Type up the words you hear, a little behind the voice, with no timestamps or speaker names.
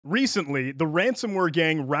Recently, the ransomware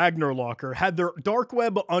gang RagnarLocker had their dark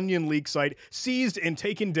web onion leak site seized and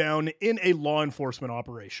taken down in a law enforcement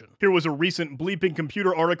operation. Here was a recent Bleeping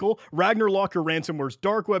Computer article. RagnarLocker ransomware's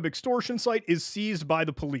dark web extortion site is seized by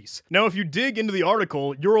the police. Now, if you dig into the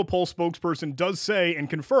article, Europol spokesperson does say and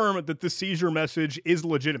confirm that the seizure message is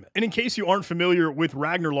legitimate. And in case you aren't familiar with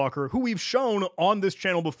RagnarLocker, who we've shown on this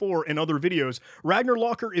channel before in other videos,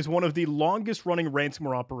 RagnarLocker is one of the longest running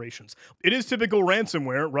ransomware operations. It is typical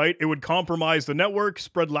ransomware, right? It would compromise the network,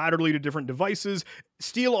 spread laterally to different devices,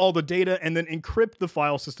 steal all the data, and then encrypt the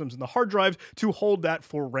file systems in the hard drive to hold that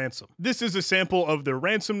for ransom. This is a sample of their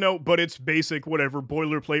ransom note, but it's basic, whatever,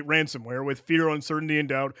 boilerplate ransomware with fear, uncertainty, and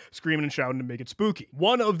doubt, screaming and shouting to make it spooky.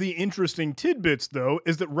 One of the interesting tidbits, though,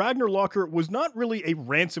 is that RagnarLocker was not really a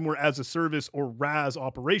ransomware as a service or RAS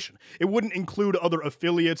operation. It wouldn't include other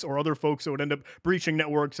affiliates or other folks that would end up breaching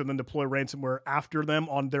networks and then deploy ransomware after them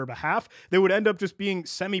on their behalf. They would end up just being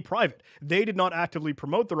semi-private. They did not actively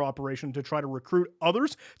promote their operation to try to recruit others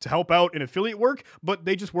to help out in affiliate work, but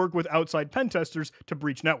they just work with outside pen testers to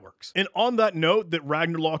breach networks. And on that note, that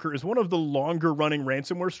RagnarLocker is one of the longer running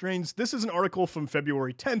ransomware strains, this is an article from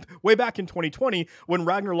February 10th, way back in 2020, when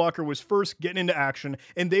RagnarLocker was first getting into action,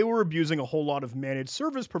 and they were abusing a whole lot of managed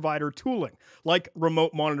service provider tooling, like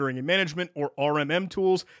remote monitoring and management, or RMM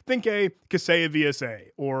tools. Think a Kaseya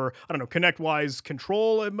VSA, or I don't know, ConnectWise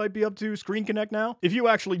Control, it might be up to Screen Connect now. If you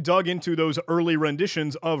actually dug into those early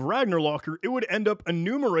renditions of RagnarLocker, it would end up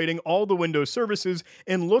enumerating all the Windows services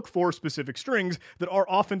and look for specific strings that are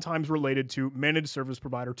oftentimes related to managed service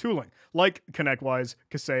provider tooling, like ConnectWise,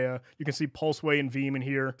 Kaseya. You can see Pulseway and Veeam in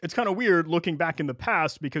here. It's kind of weird looking back in the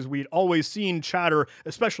past because we'd always seen chatter,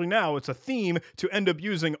 especially now, it's a theme to end up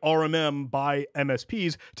using RMM by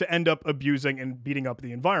MSPs to end up abusing and beating up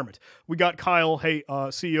the environment. We got Kyle,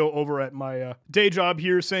 CEO over at my day job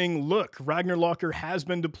here, saying, look, RagnarLocker has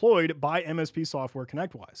been deployed by MSP software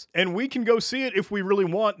ConnectWise. And we can go see it if we really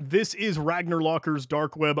want. This is RagnarLocker's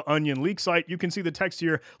dark web onion leak site. You can see the text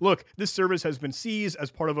here. Look, this service has been seized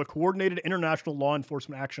as part of a coordinated international law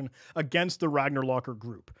enforcement action against the RagnarLocker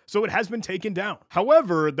group. So it has been taken down.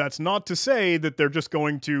 However, that's not to say that they're just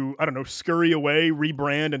going to, I don't know, scurry away,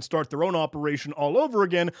 rebrand, and start their own operation all over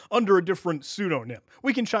again under a different pseudonym.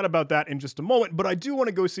 We can chat about that in just a moment, but I do want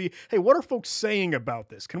to go see, hey, what are folks saying about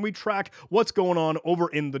this? Can we track what's going on over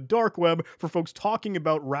in the dark web for folks talking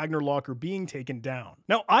about RagnarLocker being taken down?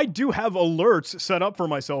 Now, I do have alerts set up for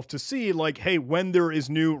myself to see, like, hey, when there is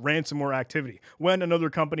new ransomware activity, when another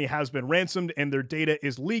company has been ransomed and their data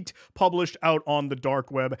is leaked, published out on the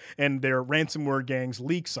dark web and their ransomware gang's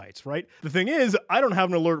leak sites, right? The thing is, I don't have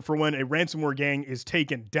an alert for when a ransomware gang is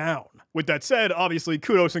taken down. With that said, obviously,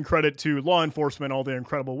 kudos and credit to law enforcement, all their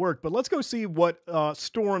incredible work, but let's go see what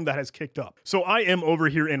storm that has kicked up. So I am over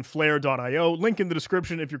here in flare.io, link in the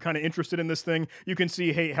description if you're kind of interested in this thing. You can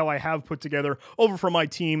see, hey, how I have put together over from my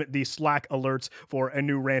team the Slack alerts for a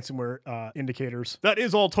new ransomware indicators. That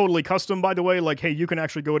is all totally custom, by the way. Like, hey, you can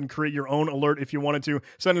actually go ahead and create your own alert if you wanted to.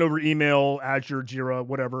 Send it over email, Azure, Jira,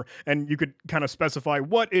 whatever, and you could kind of specify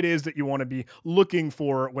what it is that you want to be looking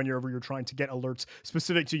for whenever you're trying to get alerts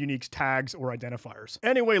specific to unique tags or identifiers.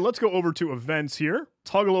 Anyway, let's go over to events here.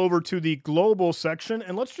 Toggle over to the global section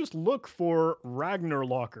and let's just look for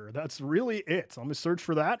RagnarLocker. That's really it. So I'm gonna search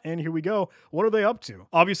for that and here we go. What are they up to?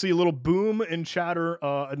 Obviously a little boom in chatter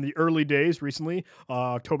in the early days recently,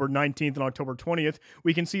 October 19th and October 20th.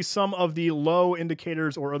 We can see some of the low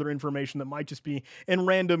indicators or other information that might just be in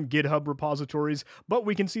random GitHub repositories, but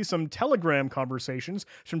we can see some Telegram conversations,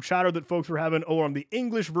 some chatter that folks were having on the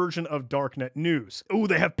English version of Darknet News. Oh,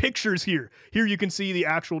 they have pictures here. Here you can see the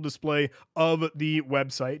actual display of the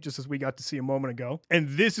website, just as we got to see a moment ago. And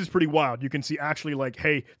this is pretty wild. You can see actually like,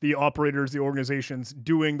 hey, the operators, the organizations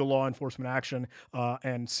doing the law enforcement action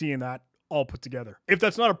and seeing that all put together. If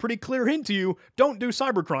that's not a pretty clear hint to you, don't do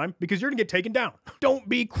cybercrime because you're gonna get taken down. Don't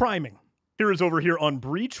be criming. Here is over here on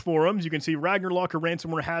Breach forums. You can see RagnarLocker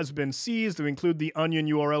ransomware has been seized to include the onion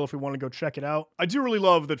URL if we want to go check it out. I do really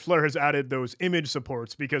love that Flare has added those image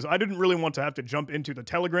supports because I didn't really want to have to jump into the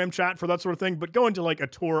Telegram chat for that sort of thing, but going to like a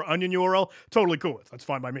Tor onion URL, totally cool with. That's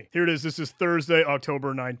fine by me. Here it is. This is Thursday,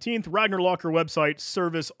 October 19th. RagnarLocker website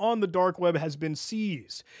service on the dark web has been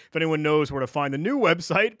seized. If anyone knows where to find the new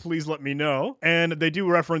website, please let me know. And they do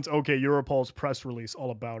reference, okay, Europol's press release all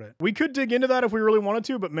about it. We could dig into that if we really wanted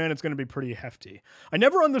to, but man, it's going to be pretty hefty. I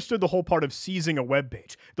never understood the whole part of seizing a web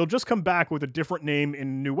page. They'll just come back with a different name in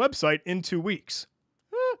a new website in 2 weeks.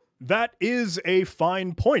 That is a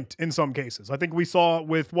fine point in some cases. I think we saw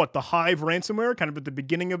with what, the Hive ransomware, kind of at the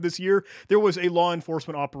beginning of this year, there was a law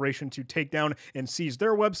enforcement operation to take down and seize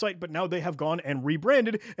their website, but now they have gone and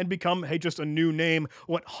rebranded and become, hey, just a new name,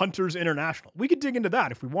 what, Hunters International. We could dig into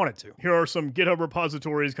that if we wanted to. Here are some GitHub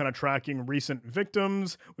repositories kind of tracking recent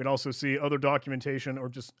victims. We'd also see other documentation or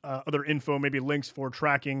just other info, maybe links for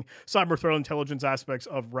tracking cyber threat intelligence aspects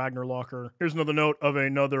of RagnarLocker. Here's another note of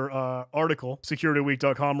another article.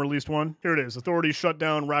 SecurityWeek.com released one. Here it is. Authorities shut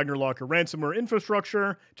down RagnarLocker ransomware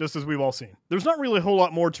infrastructure, just as we've all seen. There's not really a whole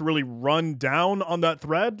lot more to really run down on that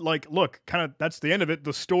thread. Like, look, kind of that's the end of it.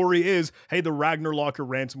 The story is, hey, the RagnarLocker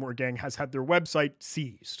ransomware gang has had their website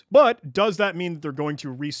seized. But does that mean that they're going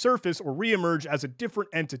to resurface or reemerge as a different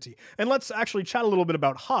entity? And let's actually chat a little bit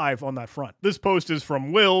about Hive on that front. This post is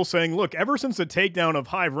from Will saying, look, ever since the takedown of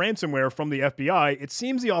Hive ransomware from the FBI, it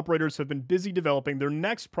seems the operators have been busy developing their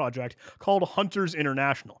next project called Hunters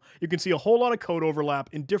International. You can see a whole lot of code overlap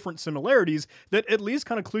in different similarities that at least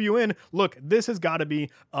kind of clue you in, look, this has got to be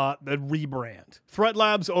the rebrand. Threat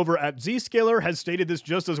Labs over at Zscaler has stated this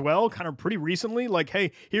just as well, kind of pretty recently, like,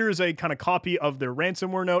 hey, here's a kind of copy of their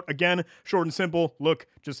ransomware note. Again, short and simple, look,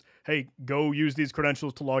 just, hey, go use these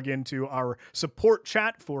credentials to log into our support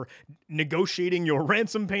chat for negotiating your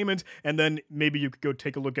ransom payment, and then maybe you could go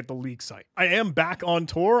take a look at the leak site. I am back on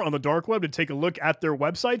Tor on the dark web to take a look at their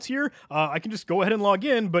websites here. I can just go ahead and log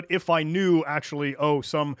in, but if I knew actually,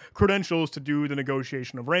 some credentials to do the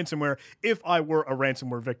negotiation of ransomware, if I were a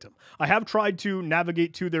ransomware victim. I have tried to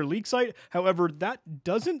navigate to their leak site. However, that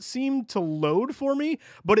doesn't seem to load for me,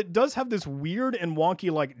 but it does have this weird and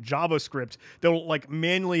wonky like JavaScript that will like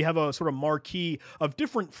manually have a sort of marquee of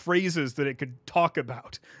different phrases that it could talk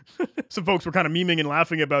about. Some folks were kind of memeing and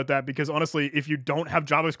laughing about that because honestly, if you don't have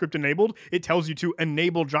JavaScript enabled, it tells you to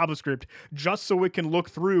enable JavaScript just so it can look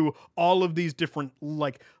through all of these different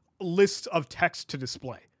like lists of text to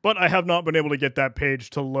display. But I have not been able to get that page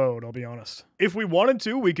to load, I'll be honest. If we wanted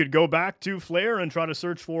to, we could go back to Flare and try to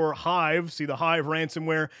search for Hive, see the Hive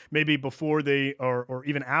ransomware, maybe before they, or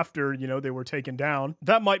even after, they were taken down.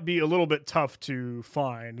 That might be a little bit tough to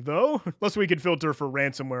find, though. Unless we could filter for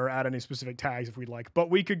ransomware, add any specific tags if we'd like. But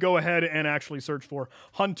we could go ahead and actually search for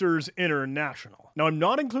Hunters International. Now, I'm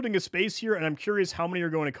not including a space here, and I'm curious how many are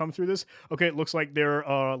going to come through this. Okay, it looks like they're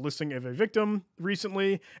listing of a victim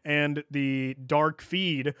recently, and the dark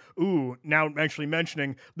feed. Ooh, now actually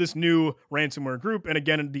mentioning this new ransomware group, and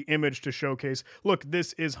again, the image to showcase, look,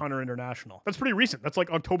 this is Hunter International. That's pretty recent. That's like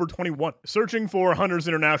October 21. Searching for Hunters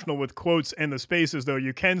International with quotes and the spaces, though,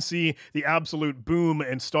 you can see the absolute boom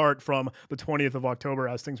and start from the 20th of October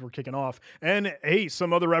as things were kicking off. And hey,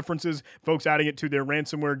 some other references, folks adding it to their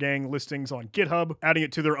ransomware gang listings on GitHub, adding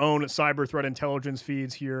it to their own cyber threat intelligence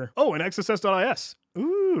feeds here. Oh, and XSS.is.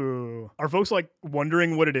 Ooh. Are folks like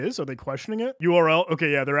wondering what it is? Are they questioning it? URL?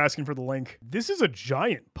 Okay, yeah, they're asking for the link. This is a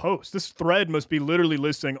giant post. This thread must be literally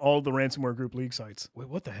listing all the ransomware group leak sites. Wait,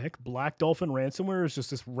 what the heck? Black Dolphin Ransomware is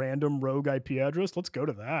just this random rogue IP address? Let's go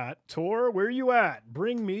to that. Tor, where you at?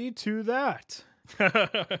 Bring me to that.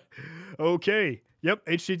 Okay. Yep,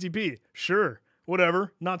 HTTP. Sure.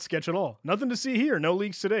 Whatever, not sketch at all. Nothing to see here, no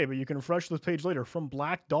leaks today, but you can refresh this page later from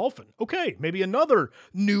Black Dolphin. Okay, maybe another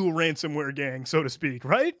new ransomware gang, so to speak,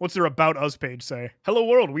 right? What's their About Us page say? Hello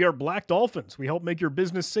world, we are Black Dolphins. We help make your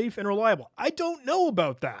business safe and reliable. I don't know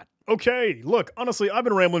about that. Okay, look, honestly, I've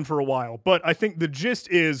been rambling for a while, but I think the gist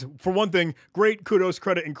is, for one thing, great kudos,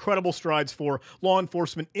 credit, incredible strides for law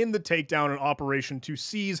enforcement in the takedown and operation to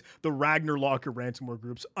seize the RagnarLocker ransomware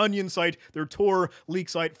group's Onion site, their Tor leak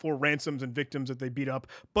site for ransoms and victims that they beat up.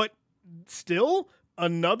 But still,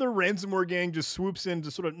 another ransomware gang just swoops in to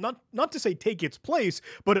sort of not to say take its place,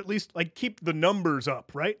 but at least like keep the numbers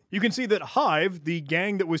up, right? You can see that Hive, the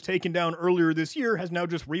gang that was taken down earlier this year, has now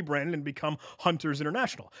just rebranded and become Hunters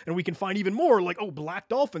International. And we can find even more like, Black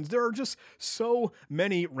Dolphins. There are just so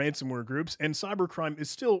many ransomware groups, and cybercrime is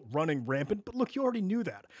still running rampant, but look, you already knew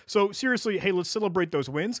that. So seriously, hey, let's celebrate those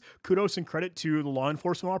wins. Kudos and credit to the law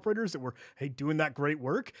enforcement operators that were, hey, doing that great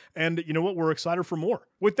work. And you know what? We're excited for more.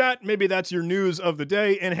 With that, maybe that's your news of the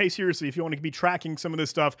day. And hey, seriously, if you want to be tracking some of this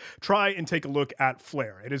stuff, try and take a look at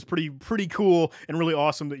Flare. It is pretty cool and really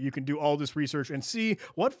awesome that you can do all this research and see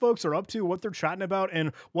what folks are up to, what they're chatting about,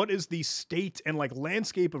 and what is the state and like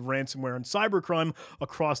landscape of ransomware and cybercrime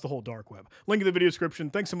across the whole dark web. Link in the video description.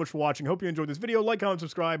 Thanks so much for watching. Hope you enjoyed this video. Like, comment,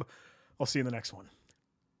 subscribe. I'll see you in the next one.